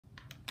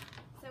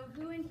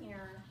who in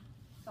here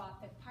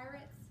thought that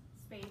pirates,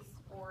 space,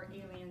 or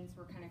aliens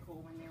were kind of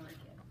cool when they were a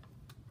kid?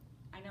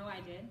 I know I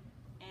did,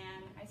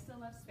 and I still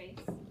love space.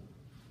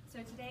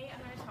 So today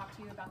I'm going to talk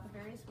to you about the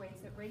various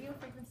ways that radio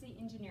frequency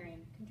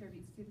engineering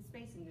contributes to the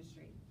space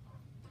industry.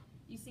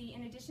 You see,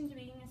 in addition to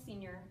being a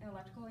senior in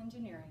electrical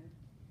engineering,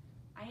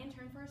 I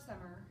interned for a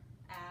summer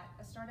at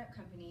a startup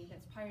company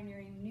that's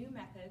pioneering new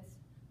methods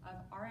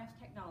of RF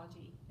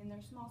technology in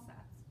their small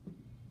sats.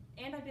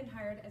 And I've been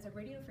hired as a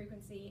radio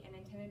frequency and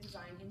antenna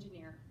design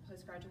engineer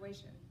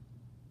post-graduation.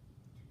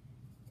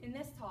 In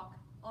this talk,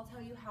 I'll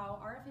tell you how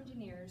RF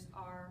engineers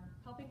are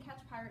helping catch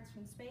pirates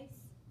from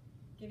space,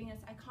 giving us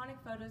iconic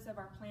photos of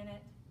our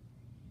planet,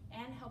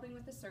 and helping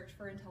with the search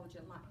for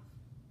intelligent life.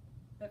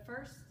 But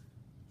first,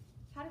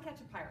 how to catch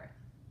a pirate.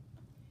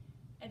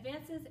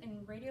 Advances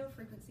in radio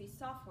frequency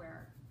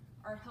software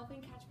are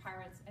helping catch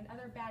pirates and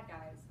other bad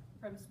guys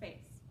from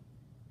space.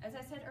 As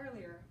I said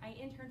earlier, I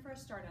interned for a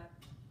startup,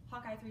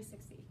 Hawkeye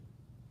 360,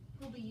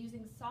 who will be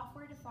using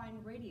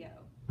software-defined radio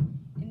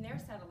in their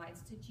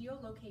satellites to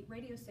geolocate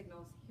radio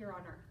signals here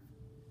on Earth.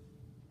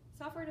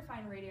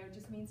 Software-defined radio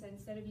just means that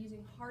instead of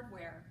using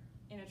hardware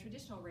in a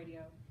traditional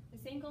radio, the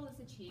same goal is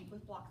achieved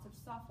with blocks of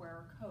software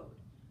or code,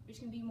 which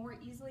can be more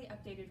easily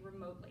updated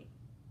remotely.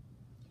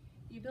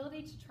 The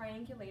ability to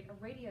triangulate a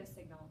radio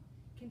signal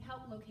can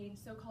help locate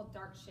so-called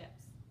dark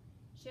ships,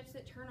 ships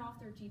that turn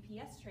off their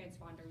GPS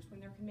transponders when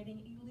they're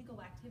committing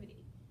illegal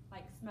activity,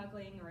 like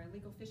smuggling or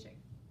illegal fishing.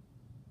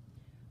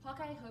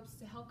 Hawkeye hopes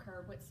to help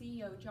curb what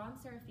CEO John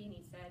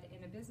Serafini said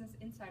in a Business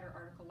Insider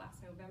article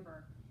last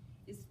November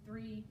is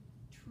 $3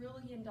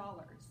 trillion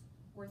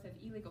worth of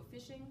illegal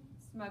fishing,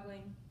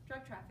 smuggling,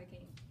 drug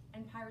trafficking,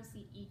 and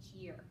piracy each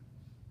year.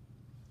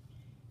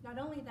 Not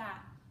only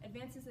that,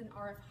 advances in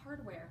RF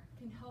hardware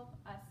can help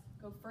us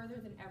go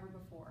further than ever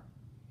before.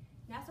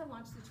 NASA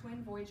launched the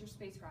twin Voyager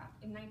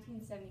spacecraft in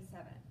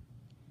 1977,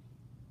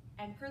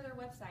 and per their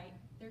website,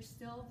 they're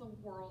still the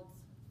world's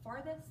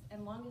farthest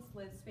and longest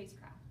lived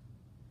spacecraft.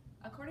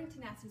 According to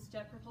NASA's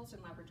Jet Propulsion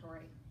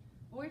Laboratory,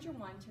 Voyager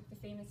 1 took the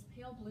famous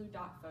pale blue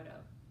dot photo,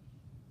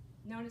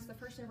 known as the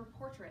first ever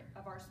portrait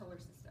of our solar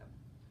system,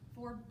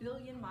 4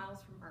 billion miles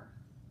from Earth.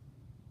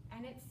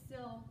 And it's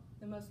still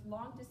the most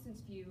long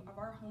distance view of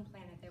our home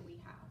planet that we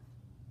have.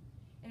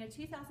 In a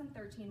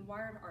 2013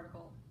 Wired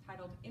article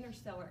titled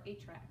Interstellar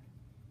 8-Track,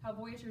 How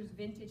Voyager's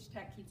Vintage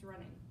Tech Keeps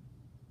Running,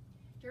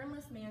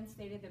 journalist Mann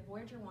stated that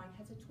Voyager 1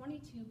 has a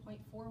 22.4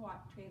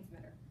 watt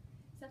transmitter,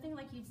 something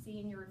like you'd see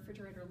in your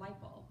refrigerator light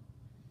bulb.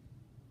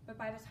 But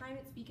by the time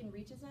its beacon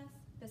reaches us,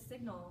 the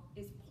signal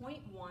is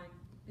 0.1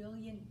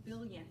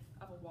 billionth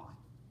of a watt,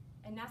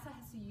 and NASA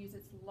has to use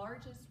its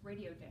largest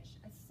radio dish,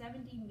 a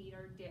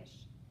 70-meter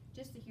dish,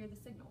 just to hear the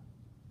signal.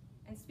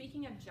 And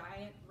speaking of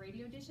giant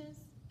radio dishes,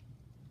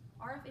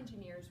 RF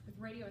engineers with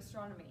radio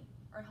astronomy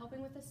are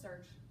helping with the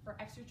search for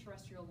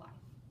extraterrestrial life.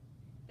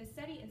 The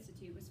SETI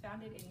Institute was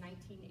founded in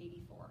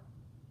 1984.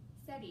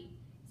 SETI,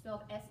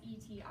 spelled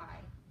S-E-T-I,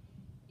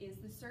 is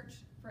the Search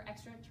for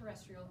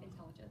Extraterrestrial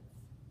Intelligence.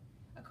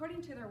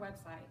 According to their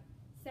website,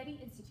 SETI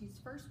Institute's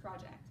first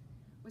project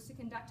was to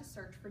conduct a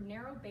search for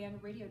narrow-band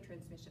radio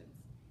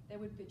transmissions that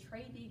would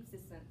betray the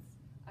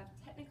existence of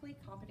technically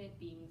competent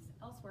beings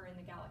elsewhere in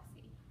the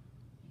galaxy.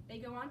 They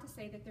go on to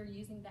say that they're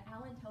using the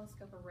Allen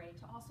Telescope Array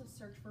to also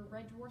search for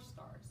red dwarf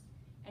stars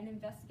and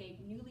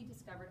investigate newly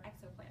discovered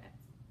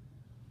exoplanets,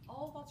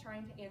 all while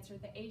trying to answer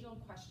the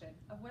age-old question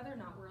of whether or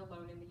not we're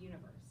alone in the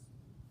universe.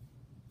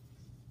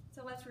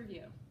 So let's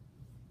review.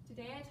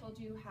 Today I told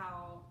you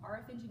how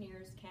RF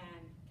engineers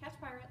can catch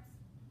pirates,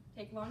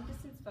 take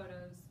long-distance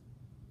photos,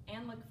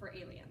 and look for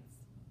aliens.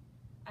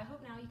 I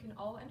hope now you can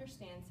all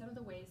understand some of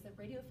the ways that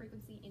radio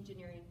frequency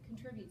engineering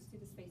contributes to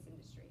the space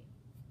industry.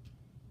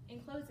 In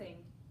closing,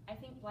 I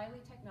think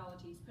Bliley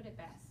Technologies put it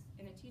best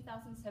in a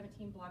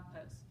 2017 blog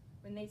post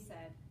when they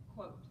said,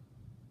 quote,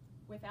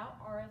 "Without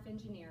RF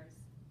engineers,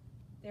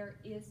 there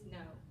is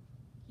no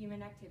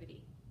human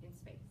activity in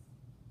space."